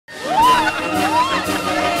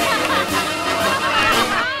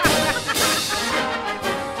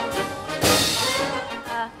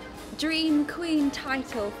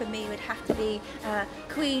title for me would have to be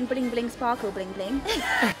Queen Bling Bling Sparkle Bling Bling.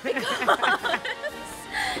 Because,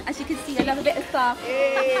 as you can see, I love a bit of sparkle.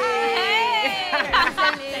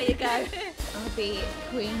 There you go. I'll be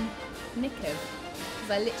Queen Knickers,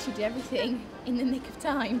 because I literally do everything in the nick of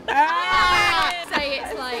time. So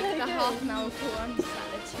it's like the half an hour call, I'm just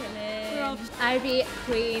sat there chilling. I'd be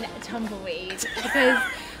Queen Tumbleweed, because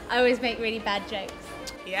I always make really bad jokes.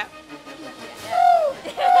 Yep.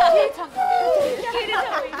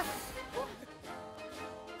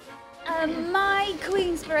 My queen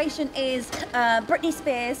inspiration is Britney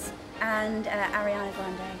Spears and Ariana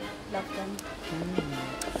Grande. Love them.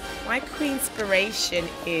 My queen inspiration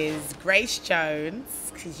is Grace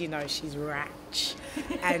Jones, because you know she's rich,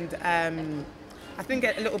 and I think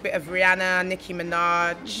a little bit of Rihanna, Nicki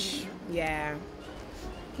Minaj. Yeah.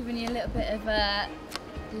 Giving you a little bit of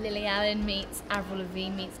Lily Allen meets Avril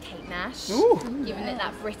Lavigne meets Kate Nash. Ooh. Giving it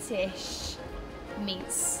that British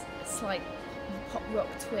meets slight pop rock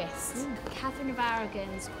twist. Catherine of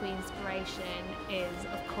Aragon's queen inspiration is,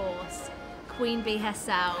 of course, Queen Bee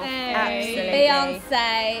herself. Hey. Absolutely.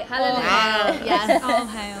 Beyonce. Hallelujah. Wow. Yes. All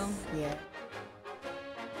hail. Yeah.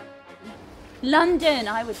 London,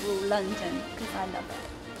 I would rule London because I love it.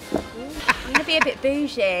 I'm going to be a bit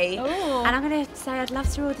bougie, and I'm going to say I'd love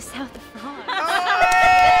to rule the south of France.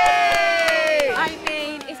 I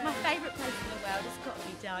mean, it's my favourite place in the world. It's got to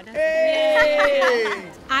be done.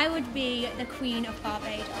 Hey! I would be the Queen of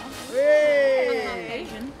Barbados. Hey! I'm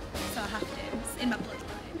Asian, so I have to. It's in my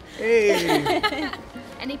bloodline. Hey!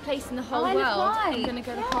 Any place in the whole Isle of world, I'm Wight. going to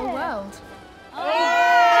go the whole world. I'm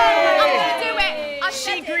gonna do it.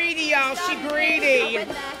 She greedy, y'all. She greedy.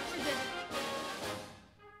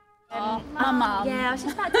 My mum. Yeah, I was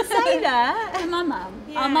just about to say that. My mum.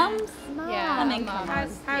 Yeah. Our mums. Yeah, I mean, our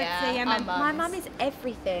mums. yeah, My mum is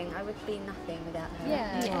everything. I would be nothing without her.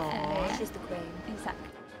 Yeah. She's the queen. Exactly.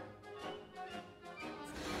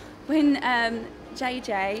 When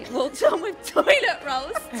JJ walked on with toilet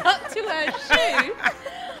rolls stuck to her shoe,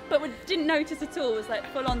 but didn't notice at all, was like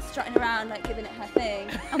full on strutting around, like giving it her thing,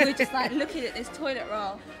 and we were just like looking at this toilet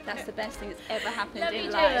roll. That's the best thing that's ever happened Love in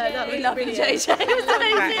you, life. JJ. We love you, JJ. It was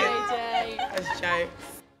amazing. That's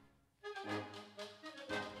jokes.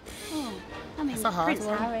 I mean, That's a hard Prince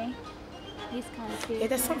one. Harry. He's kind of cute. Yeah,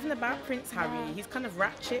 there's something about Prince Harry. He's kind of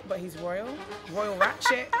ratchet, but he's royal. Royal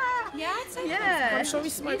ratchet. Yeah, I'd say Yeah. I'm sure he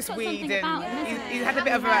smokes got weed something about him, and isn't he's it? had a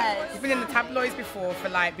bit of a. Yes. He's been in the tabloids before for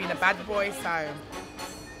like being a bad boy, so.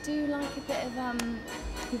 Do you like a bit of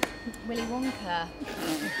Willy Wonka?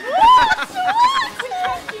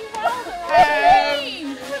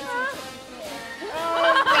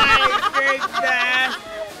 Oh my goodness!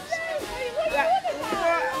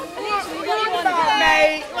 What about,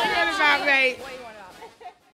 mate? What about, mate?